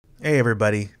Hey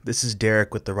everybody, this is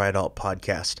Derek with the Right Alt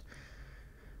Podcast.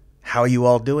 How are you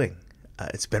all doing?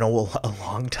 It's been a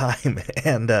long time,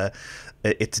 and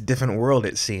it's a different world,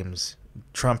 it seems.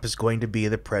 Trump is going to be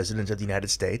the president of the United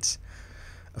States.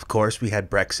 Of course, we had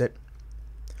Brexit.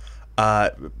 Uh,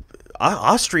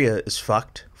 Austria is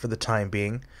fucked for the time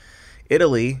being.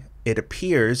 Italy, it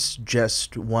appears,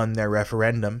 just won their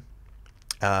referendum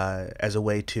as a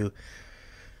way to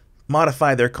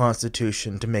modify their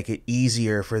constitution to make it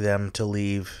easier for them to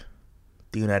leave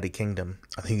the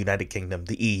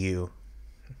EU.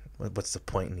 What's the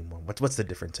point anymore? What's the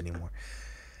difference anymore?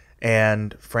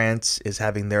 And France is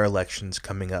having their elections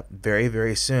coming up very,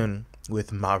 very soon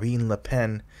with Marine Le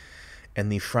Pen and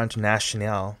the Front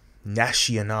National,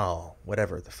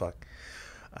 whatever the fuck.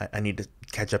 I need to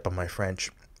catch up on my French.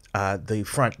 The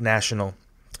Front National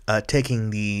taking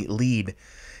the lead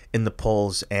in the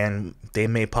polls, and they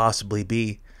may possibly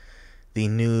be the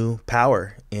new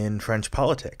power in French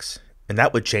politics. And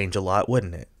that would change a lot,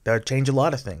 wouldn't it? That would change a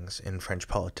lot of things in French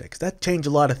politics. That'd change a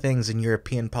lot of things in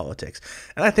European politics.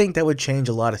 And I think that would change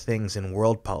a lot of things in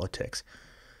world politics.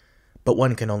 But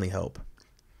one can only hope.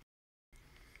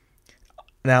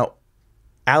 Now,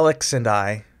 Alex and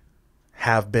I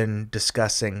have been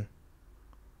discussing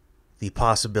the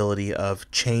possibility of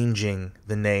changing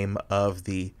the name of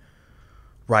the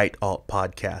Right Alt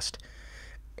Podcast.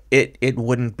 It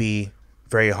wouldn't be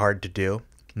very hard to do.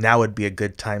 Now would be a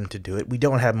good time to do it. We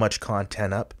don't have much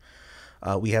content up.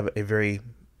 We have a very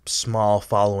small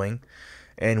following,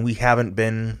 and we haven't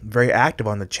been very active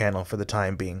on the channel for the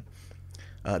time being.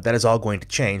 That is all going to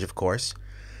change, of course.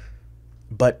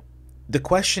 But the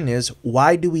question is,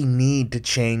 why do we need to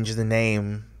change the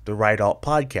name, the Right Alt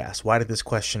Podcast? Why did this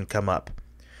question come up?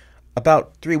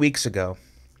 About 3 weeks ago,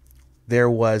 there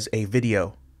was a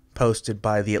video posted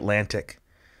by The Atlantic.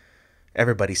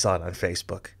 Everybody saw it on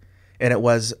Facebook. And it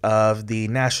was of the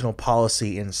National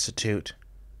Policy Institute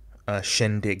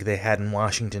shindig they had in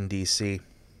Washington, D.C.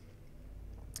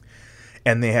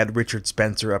 And they had Richard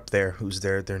Spencer up there, who's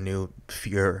their new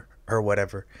Fuhrer or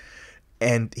whatever.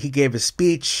 And he gave a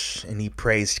speech, and he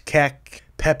praised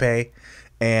Pepe,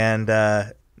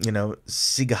 and,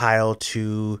 Sieg Heil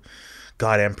to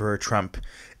God Emperor Trump.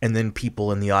 And then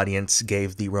people in the audience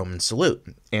gave the Roman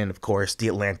salute. And, of course, The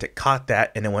Atlantic caught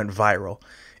that, and it went viral.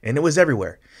 And it was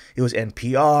everywhere. It was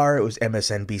NPR, it was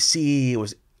MSNBC, it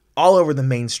was all over the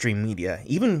mainstream media.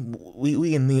 Even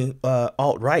we in the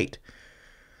alt-right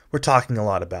were talking a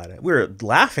lot about it. We were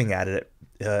laughing at it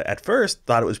at first,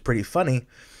 thought it was pretty funny.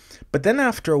 But then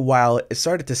after a while, it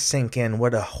started to sink in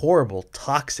what a horrible,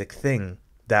 toxic thing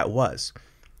that was.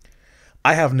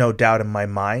 I have no doubt in my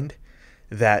mind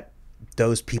that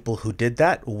those people who did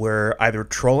that were either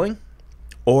trolling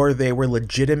or they were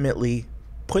legitimately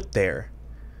put there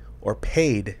or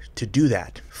paid to do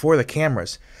that for the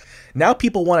cameras. Now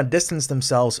people want to distance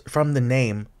themselves from the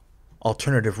name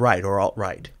alternative right or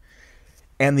alt-right.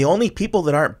 And the only people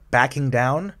that aren't backing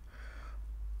down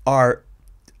are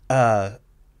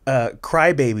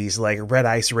crybabies like Red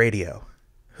Ice Radio,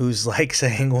 who's like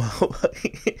saying, well,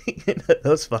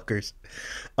 those fuckers.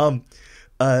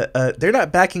 They're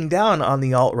not backing down on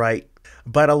the alt-right,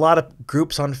 but a lot of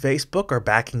groups on Facebook are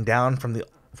backing down from the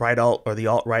right alt or the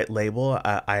alt-right label.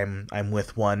 I'm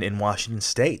with one in Washington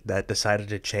State that decided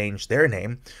to change their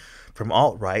name from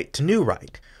alt-right to new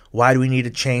right. Why do we need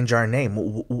to change our name?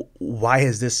 Why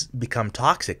has this become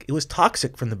toxic? It was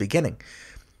toxic from the beginning.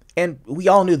 And we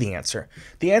all knew the answer.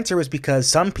 The answer was because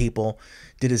some people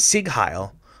did a Sieg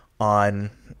Heil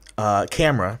on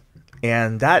camera,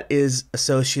 and that is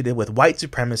associated with white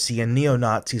supremacy and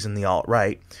neo-Nazis in the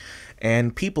alt-right.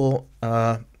 And people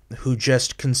who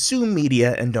just consume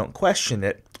media and don't question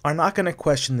it are not going to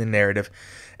question the narrative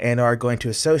and are going to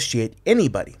associate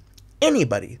anybody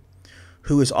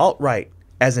who is alt-right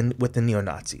with the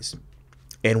neo-Nazis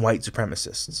and white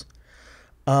supremacists.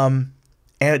 And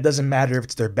it doesn't matter if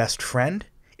it's their best friend.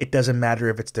 It doesn't matter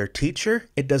if it's their teacher.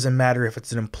 It doesn't matter if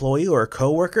it's an employee or a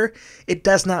coworker. It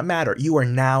does not matter. You are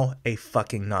now a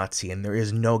fucking Nazi, and there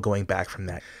is no going back from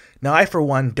that. Now, I, for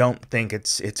one, don't think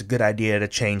it's a good idea to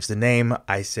change the name.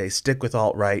 I say stick with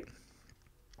alt-right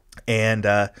and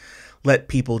let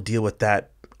people deal with that.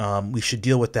 We should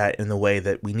deal with that in the way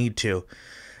that we need to,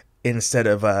 instead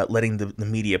of letting the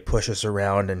media push us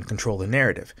around and control the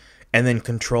narrative and then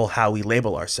control how we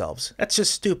label ourselves. That's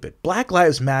just stupid. Black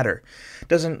Lives Matter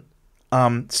doesn't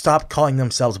stop calling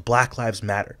themselves Black Lives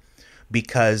Matter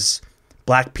because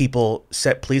black people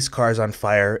set police cars on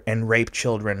fire and rape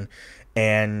children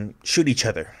and shoot each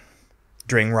other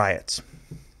during riots.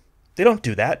 They don't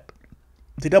do that.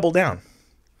 They double down.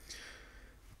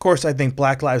 Of course, I think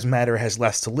Black Lives Matter has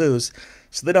less to lose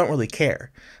So they don't really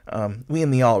care. We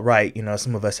in the alt-right,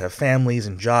 some of us have families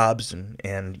and jobs,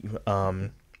 and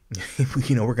we're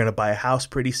going to buy a house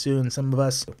pretty soon, some of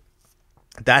us.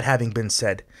 That having been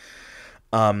said,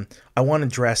 I want to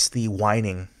address the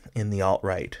whining in the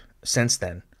alt-right since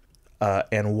then,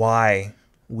 and why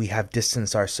we have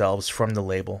distanced ourselves from the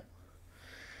label,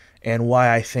 and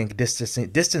why I think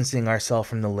distancing ourselves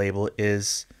from the label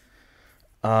is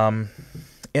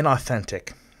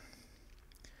inauthentic.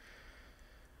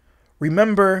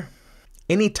 Remember,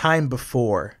 any time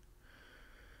before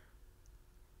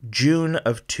June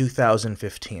of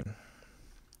 2015,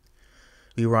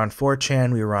 we were on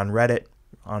 4chan, we were on Reddit,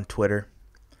 on Twitter,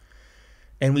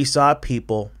 and we saw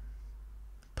people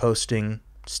posting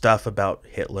stuff about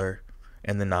Hitler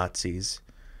and the Nazis,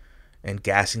 and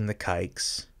gassing the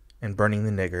kikes, and burning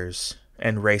the niggers,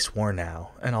 and race war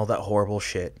now, and all that horrible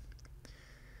shit.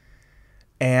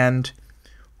 And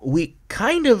we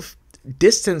kind of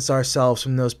distance ourselves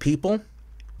from those people.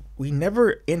 We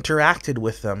never interacted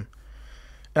with them.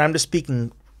 And I'm just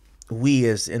speaking we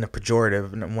as in a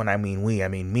pejorative, and when I mean we, I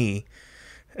mean me.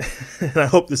 And I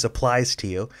hope this applies to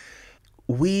you.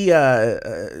 We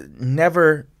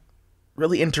never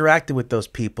really interacted with those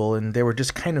people, and they were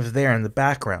just kind of there in the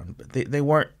background. They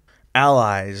weren't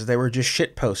allies. They were just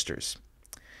shit posters.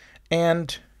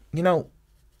 And,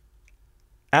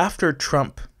 after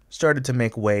Trump started to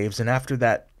make waves, and after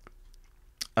that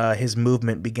his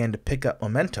movement began to pick up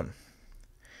momentum,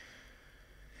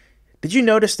 did you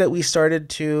notice that we started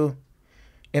to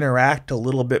interact a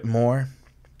little bit more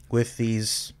with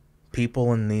these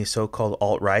people in the so-called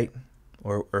alt-right?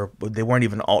 Or they weren't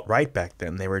even alt-right back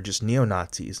then. They were just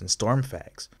neo-Nazis and storm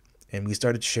fags. And we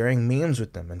started sharing memes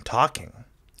with them and talking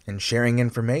and sharing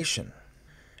information.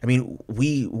 I mean,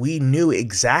 we knew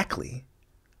exactly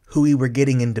who we were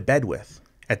getting into bed with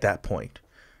at that point.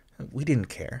 We didn't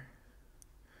care.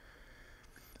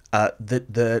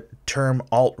 The term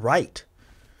alt-right,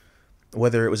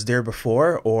 whether it was there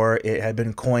before or it had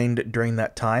been coined during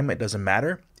that time, it doesn't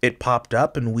matter. It popped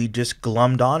up and we just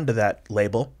glommed onto that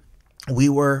label. We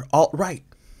were alt-right,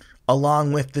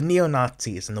 along with the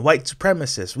neo-Nazis and the white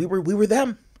supremacists. We were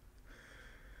them.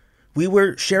 We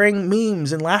were sharing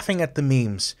memes and laughing at the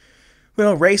memes.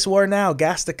 Race war now,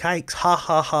 gas the kikes, ha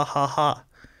ha ha ha ha.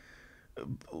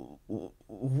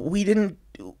 We didn't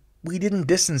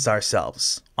distance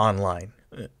ourselves online,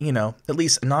 at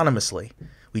least anonymously.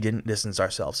 We didn't distance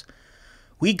ourselves.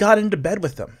 We got into bed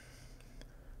with them.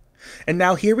 And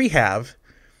now here we have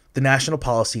the National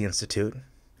Policy Institute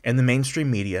and the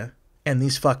mainstream media and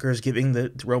these fuckers giving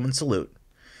the Roman salute.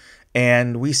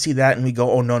 And we see that and we go,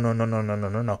 oh,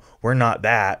 no. We're not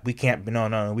that. We can't,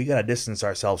 no. We got to distance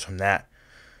ourselves from that.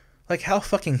 Like, how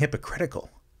fucking hypocritical.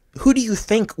 Who do you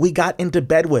think we got into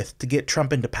bed with to get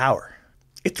Trump into power?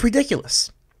 It's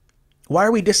ridiculous. Why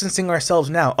are we distancing ourselves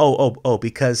now?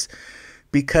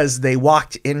 Because they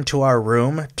walked into our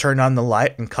room, turned on the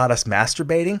light, and caught us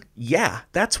masturbating? Yeah,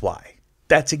 that's why.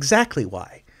 That's exactly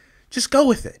why. Just go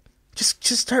with it. Just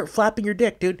start flapping your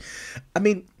dick, dude. I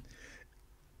mean,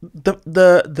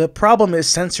 the problem is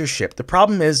censorship. The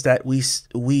problem is that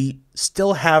we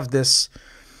still have this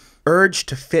urge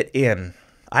to fit in.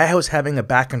 I was having a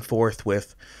back and forth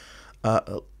with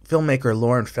filmmaker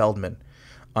Loren Feldman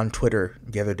on Twitter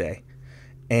the other day.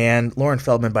 And Loren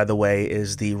Feldman, by the way,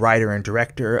 is the writer and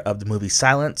director of the movie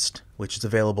Silenced, which is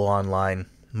available online.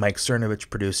 Mike Cernovich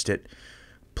produced it.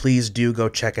 Please do go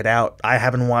check it out. I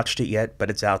haven't watched it yet, but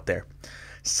it's out there.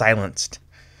 Silenced.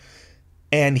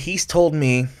 And he's told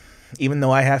me, even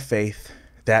though I have faith,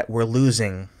 that we're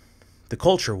losing the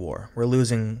culture war. We're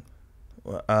losing,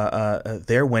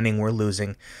 they're winning, we're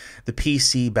losing. The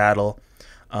PC battle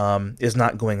is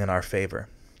not going in our favor.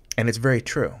 And it's very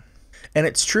true. And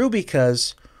it's true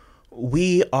because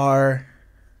we are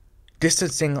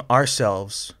distancing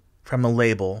ourselves from a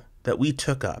label that we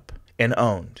took up and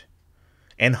owned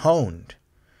and honed,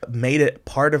 made it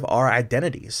part of our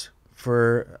identities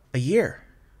for a year.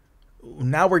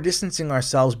 Now we're distancing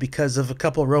ourselves because of a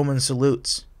couple Roman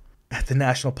salutes at the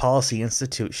National Policy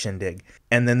Institute shindig.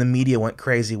 And then the media went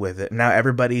crazy with it. Now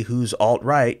everybody who's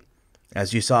alt-right,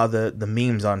 as you saw the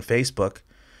memes on Facebook,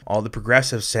 all the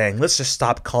progressives saying, let's just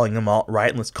stop calling them alt-right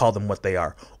and let's call them what they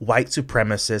are. White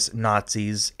supremacists,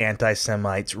 Nazis,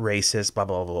 anti-Semites, racists, blah,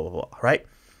 blah, blah, blah, blah, right?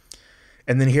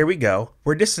 And then here we go.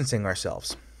 We're distancing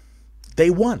ourselves.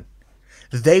 They won.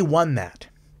 They won that.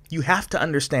 You have to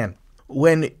understand,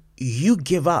 when you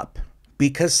give up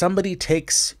because somebody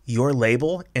takes your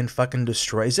label and fucking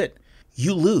destroys it,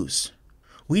 you lose.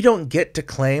 We don't get to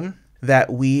claim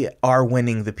that we are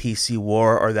winning the PC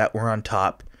war or that we're on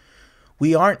top.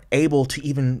 We aren't able to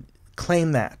even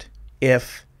claim that.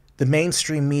 if the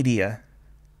mainstream media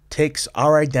takes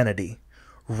our identity,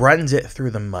 runs it through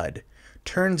the mud,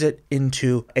 turns it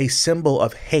into a symbol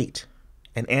of hate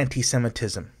and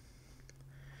anti-Semitism,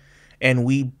 and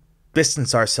we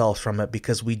distance ourselves from it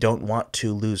because we don't want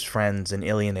to lose friends and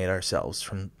alienate ourselves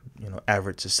from,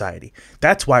 average society.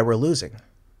 That's why we're losing.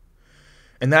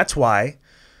 And that's why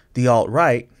the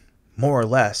alt-right, more or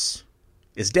less,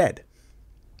 is dead.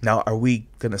 Now, are we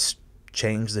going to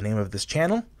change the name of this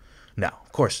channel? No,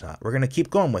 of course not. We're going to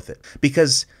keep going with it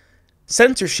because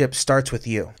censorship starts with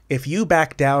you. If you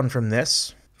back down from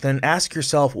this, then ask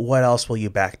yourself, what else will you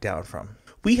back down from?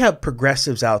 We have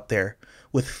progressives out there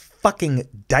with fucking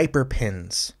diaper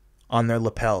pins on their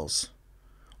lapels,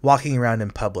 walking around in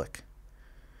public.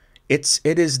 It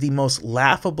is the most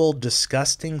laughable,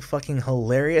 disgusting, fucking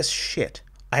hilarious shit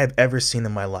I have ever seen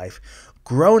in my life.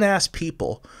 Grown-ass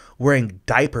people wearing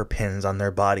diaper pins on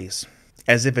their bodies,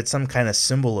 as if it's some kind of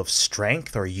symbol of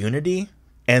strength or unity,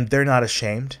 and they're not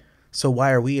ashamed. So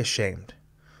why are we ashamed?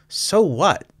 So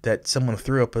what that someone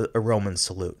threw up a Roman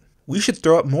salute? We should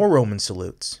throw up more Roman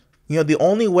salutes. The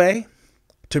only way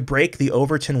to break the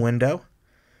Overton window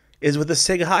is with a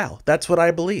Sig Heil. That's what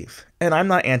I believe. And I'm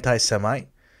not anti-Semite.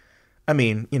 I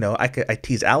mean, I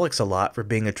tease Alex a lot for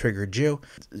being a triggered Jew.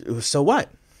 So what?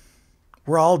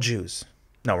 We're all Jews.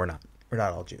 No, we're not. We're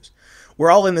not all Jews.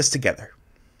 We're all in this together.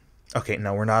 Okay,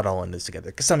 no, we're not all in this together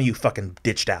because some of you fucking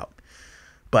ditched out.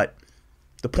 But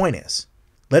the point is,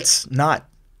 let's not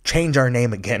change our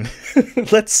name again.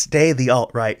 Let's stay the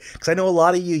alt-right. Because I know a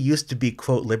lot of you used to be,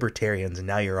 quote, libertarians, and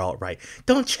now you're alt-right.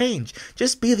 Don't change.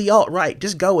 Just be the alt-right.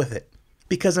 Just go with it.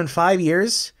 Because in 5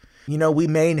 years, we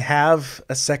may have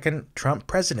a second Trump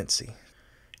presidency.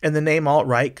 And the name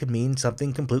alt-right could mean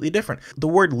something completely different. The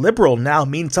word liberal now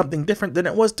means something different than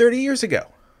it was 30 years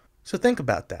ago. So think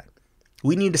about that.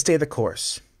 We need to stay the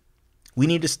course. We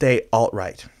need to stay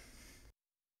alt-right.